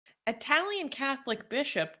Italian Catholic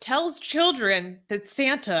bishop tells children that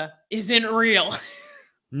Santa isn't real.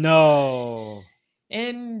 No.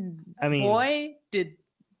 And I mean, boy, did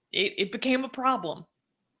it became a problem.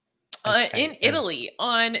 In Italy,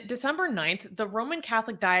 on December 9th, the Roman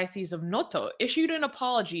Catholic Diocese of Noto issued an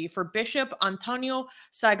apology for Bishop Antonio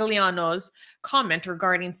Sagliano's comment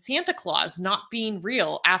regarding Santa Claus not being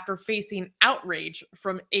real after facing outrage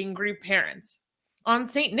from angry parents. On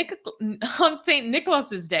St.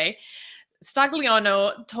 Nicholas's Day,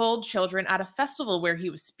 Stagliano told children at a festival where he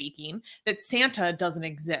was speaking that Santa doesn't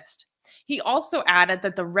exist. He also added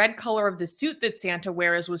that the red color of the suit that Santa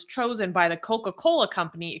wears was chosen by the Coca-Cola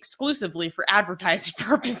company exclusively for advertising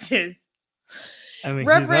purposes. I mean,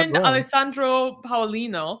 Reverend Alessandro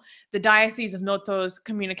Paolino, the Diocese of Noto's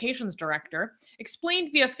communications director,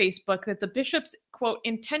 explained via Facebook that the bishop's, quote,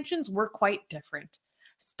 intentions were quite different.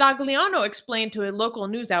 Stagliano explained to a local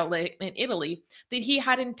news outlet in Italy that he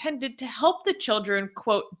had intended to help the children,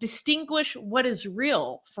 quote, distinguish what is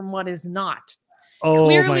real from what is not.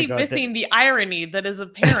 Clearly missing the irony that is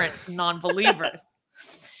apparent to non-believers.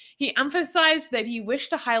 He emphasized that he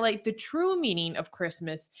wished to highlight the true meaning of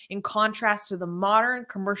Christmas in contrast to the modern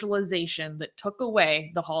commercialization that took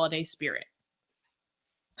away the holiday spirit.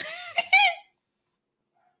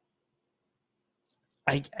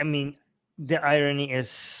 I mean, the irony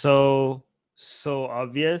is so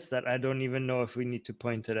obvious that I don't even know if we need to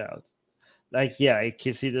point it out. Like, yeah, I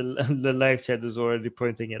can see the live chat is already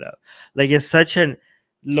pointing it out. Like, it's such a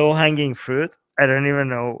low-hanging fruit. I don't even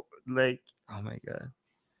know. Like, oh my god.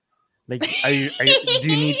 Like,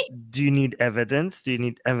 do you need evidence? Do you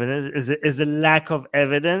need evidence? Is the lack of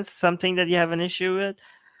evidence something that you have an issue with?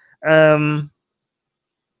 By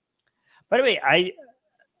the way,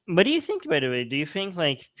 what do you think? By the way, do you think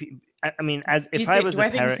like? I mean, if I was a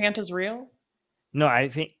parent, think Santa's real? No, I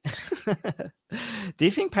think. Do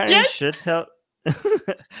you think parents should tell?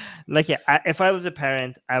 Like, yeah, if I was a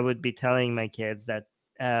parent, I would be telling my kids that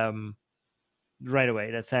right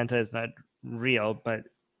away that Santa is not real, but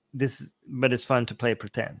it's fun to play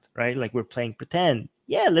pretend, right? Like, we're playing pretend.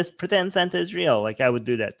 Yeah, let's pretend Santa is real. Like, I would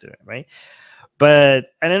do that to him, right? But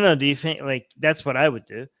I don't know. Do you think like that's what I would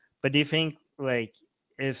do? But do you think like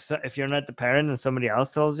if you're not the parent and somebody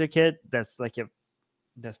else tells your kid, that's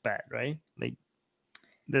bad, right? Like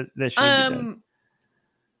that shouldn't be done.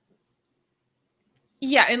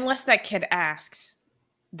 Yeah, unless that kid asks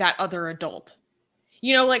that other adult.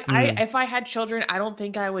 You know, like if I had children, I don't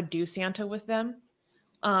think I would do Santa with them.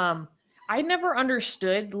 I never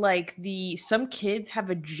understood like some kids have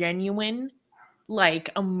a genuine like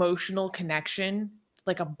emotional connection,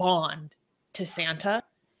 like a bond to Santa.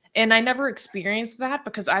 And I never experienced that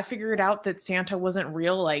because I figured out that Santa wasn't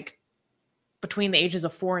real like between the ages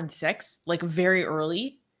of 4 and 6, like very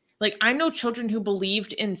early. Like, I know children who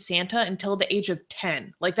believed in Santa until the age of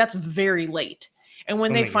 10. Like, that's very late. And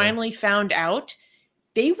when they finally found out,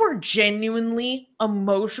 they were genuinely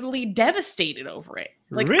emotionally devastated over it.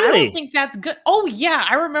 Like, really? I don't think that's good. Oh, yeah.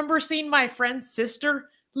 I remember seeing my friend's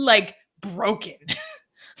sister, like, broken.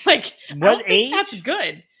 Like, what I don't age? think that's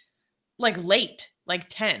good. Like, late. Like,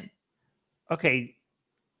 10. Okay.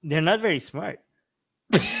 They're not very smart.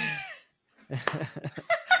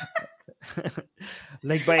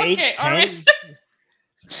 Like by age 10,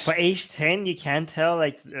 by age 10, you can't tell.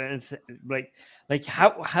 Like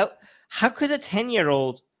how could a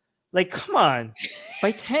 10-year-old? Like, come on,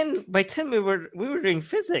 by 10 we were doing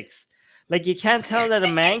physics. Like, you can't tell that a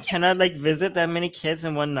man cannot like visit that many kids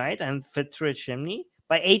in one night and fit through a chimney.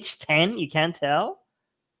 By age 10, you can't tell.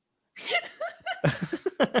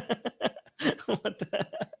 What the?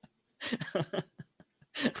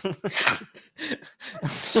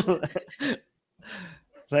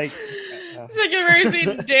 Like, it's like you've ever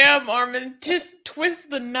seen damn Armin twist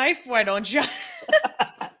the knife, why don't you?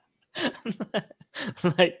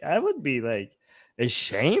 Like, I would be like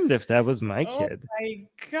ashamed if that was my kid. Oh my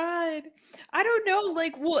god. I don't know,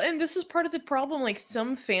 like, well, and this is part of the problem. Like,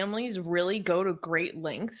 some families really go to great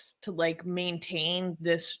lengths to like maintain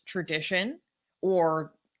this tradition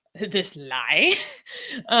or this lie.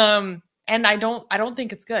 And I don't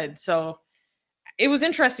think it's good. So it was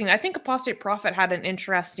interesting. I think Apostate Prophet had an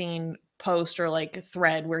interesting post or like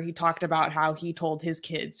thread where he talked about how he told his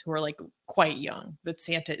kids who are like quite young that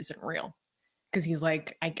Santa isn't real. Because he's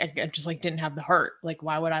like, I just like didn't have the heart. Like,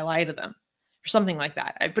 why would I lie to them? Or something like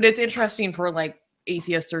that. But it's interesting for like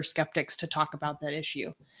atheists or skeptics to talk about that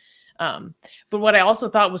issue. But what I also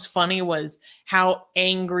thought was funny was how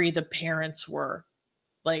angry the parents were.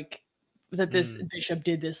 Like, that this bishop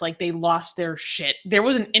did this, like they lost their shit. There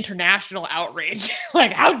was an international outrage.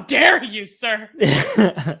 Like, how dare you, sir?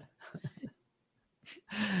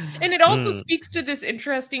 And it also speaks to this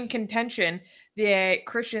interesting contention that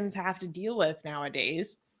Christians have to deal with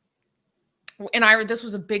nowadays. And this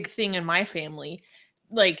was a big thing in my family,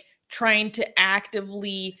 like trying to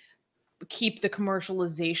actively keep the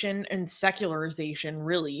commercialization and secularization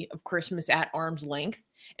really of Christmas at arm's length,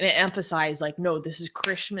 and it emphasized like, no, this is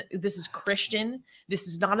Christian, this is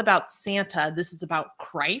not about Santa, this is about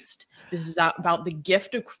Christ, this is about the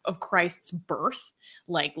gift of Christ's birth.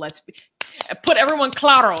 Like, let's put everyone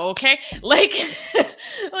claro, okay? Like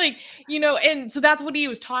like, you know, and so that's what he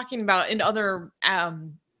was talking about in other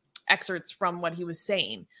excerpts from what he was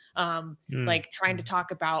saying, like trying to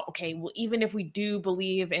talk about, okay, well, even if we do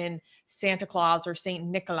believe in Santa Claus or Saint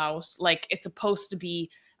Nicholas, like it's supposed to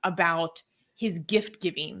be about his gift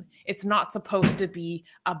giving. It's not supposed to be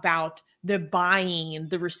about the buying,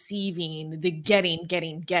 the receiving, the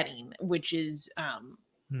getting, which is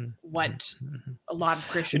what a lot of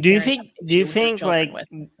Christian do you parents think like with.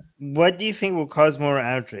 What do you think will cause more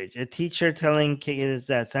outrage? A teacher telling kids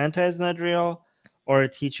that Santa is not real, or a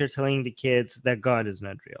teacher telling the kids that God is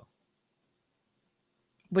not real?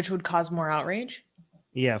 Which would cause more outrage?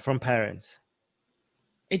 Yeah, from parents.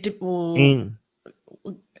 Where?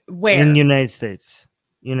 In the United States.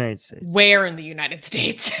 Where in the United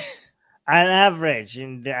States? An average,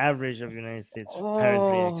 in the average of United States parent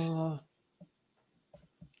reaction.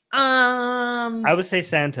 I would say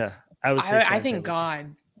Santa. I think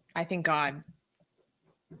God. I think God.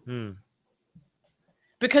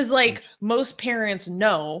 Because like most parents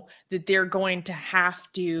know that they're going to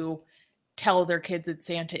have to tell their kids that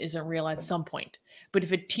Santa isn't real at some point. But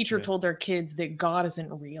if a teacher told their kids that God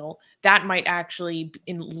isn't real, that might actually,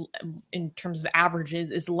 in terms of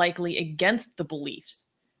averages, is likely against the beliefs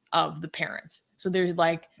of the parents. So they're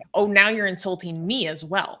like, oh, now you're insulting me as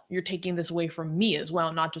well. You're taking this away from me as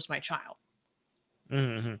well, not just my child.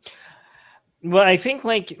 Well, I think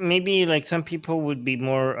like maybe like some people would be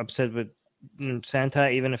more upset with Santa,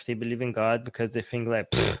 even if they believe in God, because they think like,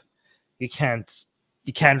 you can't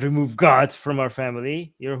remove God from our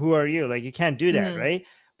family. Who are you? Like, you can't do that, right?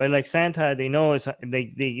 But like Santa, they know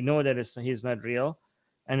they know that he's not real,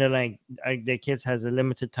 and they're like, their kids has a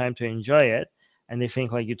limited time to enjoy it, and they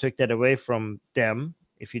think like you took that away from them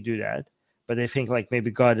if you do that. But they think like maybe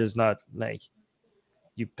God is not, like,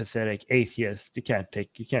 you pathetic atheist. You can't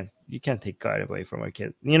take God away from our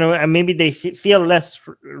kids. You know, and maybe they feel less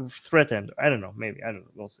threatened. I don't know. Maybe, I don't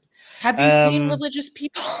know. We'll see. Have you seen religious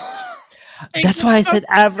people? That's why I said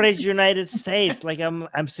average United States. Like I'm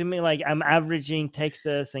assuming like I'm averaging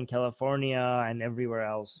Texas and California and everywhere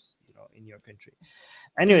else, you know, in your country.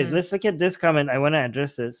 Anyways, let's look at this comment. I want to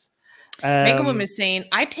address this. Megamum is saying,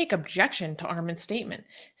 I take objection to Armin's statement.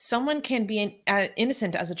 Someone can be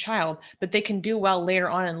innocent as a child, but they can do well later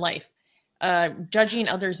on in life. Judging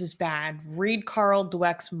others is bad. Read Carl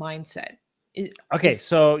Dweck's mindset.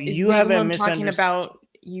 So you have a misunderstanding. Talking about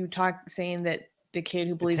saying that the kid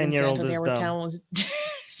who believes in Santa there with 10 was.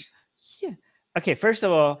 Yeah. Okay. First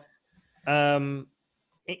of all,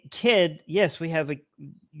 kid. Yes, we have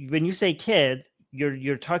when you say kid,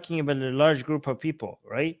 you're talking about a large group of people,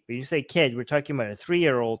 right? When you say kid, we're talking about a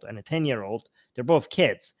 3-year-old and a 10-year-old. They're both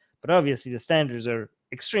kids, but obviously the standards are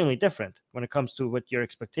extremely different when it comes to what your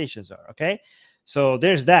expectations are. Okay, so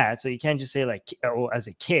there's that. So you can't just say like, oh, as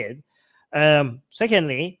a kid.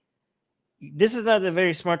 Secondly, this is not a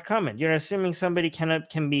very smart comment. You're assuming somebody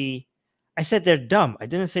can be. I said they're dumb. I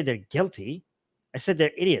didn't say they're guilty. I said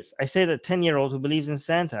they're idiots. I said a 10-year-old who believes in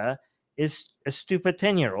Santa is a stupid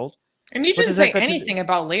 10-year-old. And you didn't say anything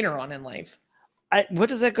about later on in life. What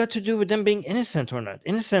does that got to do with them being innocent or not?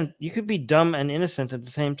 Innocent, you could be dumb and innocent at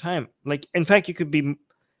the same time. Like, in fact,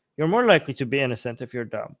 you're more likely to be innocent if you're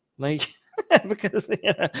dumb. Like, because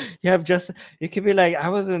you could be like,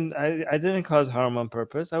 I didn't cause harm on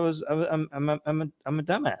purpose. I'm a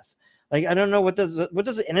dumbass. Like, I don't know what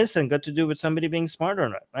does innocent got to do with somebody being smart or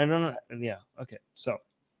not? I don't know. Yeah. Okay. So.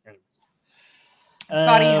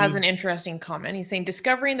 Fadi has an interesting comment. He's saying,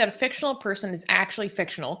 discovering that a fictional person is actually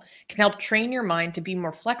fictional can help train your mind to be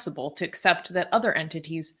more flexible to accept that other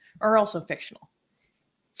entities are also fictional.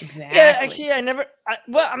 Exactly. Yeah, actually,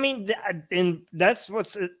 that's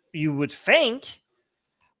what you would think,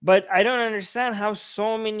 but I don't understand how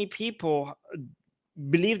so many people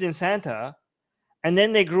believed in Santa, and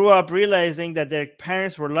then they grew up realizing that their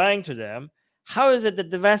parents were lying to them. How is it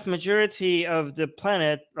that the vast majority of the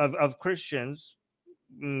planet of Christians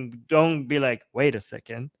don't be like, wait a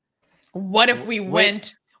second, what if we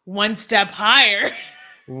went one step higher?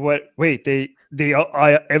 Wait,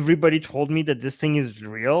 everybody told me that this thing is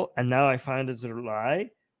real, and now I find it's a lie.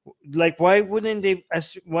 Like, why wouldn't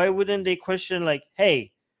they question, like,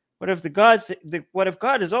 hey, What if what if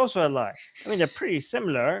God is also a lie? I mean, they're pretty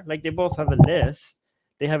similar. Like, they both have a list.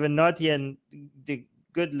 They have a naughty and the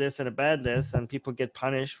good list and a bad list, and people get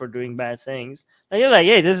punished for doing bad things. And you're like,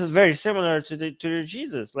 hey, this is very similar to the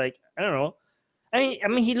Jesus. Like, I don't know. I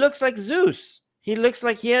mean, he looks like Zeus. He looks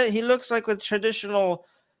like he looks like a traditional,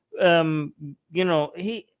 you know.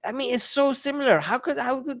 I mean, it's so similar. How could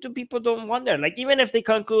the people don't wonder? Like, even if they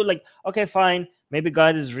conclude, like, okay, fine, maybe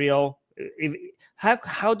God is real.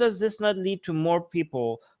 How does this not lead to more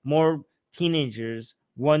people, more teenagers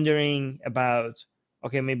wondering about,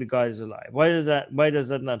 okay, maybe God is alive? Why does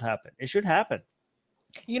that not happen? It should happen.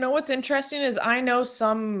 You know what's interesting is I know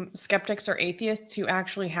some skeptics or atheists who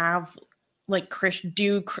actually have like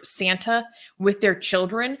do Santa with their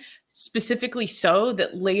children, specifically so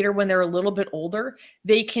that later when they're a little bit older,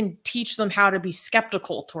 they can teach them how to be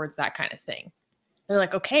skeptical towards that kind of thing. They're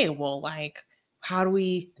like, okay, well, like, how do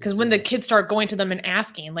we, because when the kids start going to them and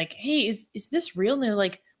asking, like, hey, is this real? And they're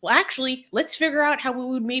like, well, actually, let's figure out how we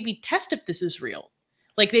would maybe test if this is real.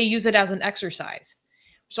 Like, they use it as an exercise.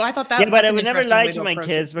 So I thought that. Yeah, but I would never lie to my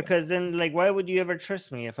kids, because then, like, why would you ever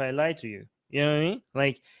trust me if I lie to you? You know what I mean?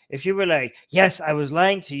 Like, if you were like, yes, I was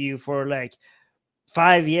lying to you for like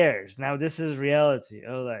 5 years. Now this is reality.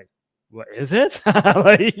 I was like, what is it?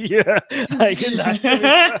 Like, yeah,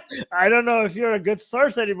 I don't know if you're a good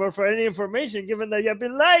source anymore for any information, given that you've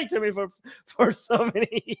been lying to me for so many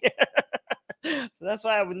years. So that's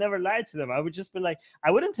why I would never lie to them. I would just be like,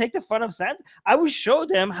 I wouldn't take the fun of Santa. I would show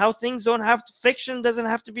them how things fiction doesn't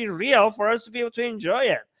have to be real for us to be able to enjoy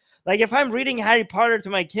it. Like, if I'm reading Harry Potter to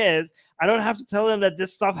my kids, I don't have to tell them that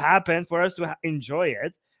this stuff happened for us to enjoy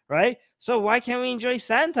it, right? So why can't we enjoy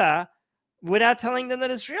Santa without telling them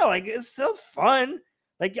that it's real? Like, it's still fun.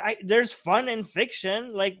 Like, there's fun in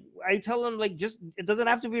fiction. Like, I tell them, like, just, it doesn't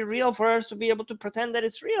have to be real for us to be able to pretend that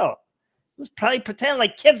it's real. Let's play pretend.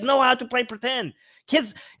 Like, kids know how to play pretend.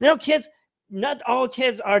 Kids, not all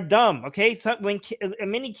kids are dumb, okay? So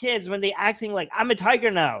many kids, when they acting like, I'm a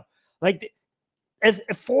tiger now, like, as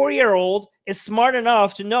a 4-year-old is smart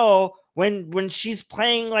enough to know when she's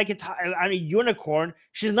playing like on a unicorn,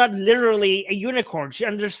 she's not literally a unicorn. She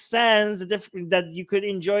understands that you could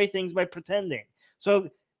enjoy things by pretending. So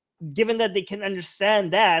given that they can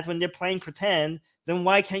understand that when they're playing pretend, then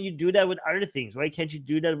why can't you do that with other things? Why can't you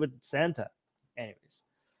do that with Santa? Anyways.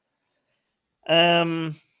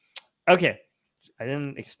 Okay. I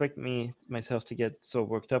didn't expect myself to get so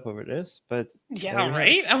worked up over this, but yeah,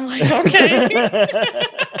 right? I'm like, okay.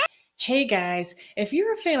 Hey guys, if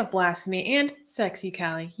you're a fan of Blasphemy and Sexy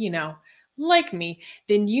Callie, like me,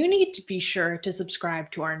 then you need to be sure to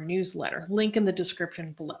subscribe to our newsletter, link in the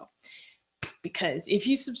description below. Because if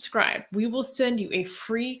you subscribe, we will send you a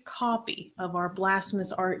free copy of our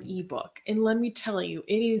Blasphemous Art ebook. And let me tell you,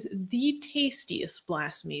 it is the tastiest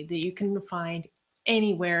blasphemy that you can find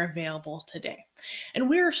anywhere available today. And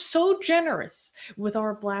we're so generous with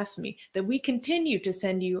our blasphemy that we continue to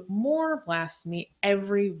send you more blasphemy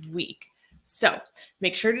every week. So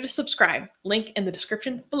make sure to subscribe, link in the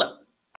description below.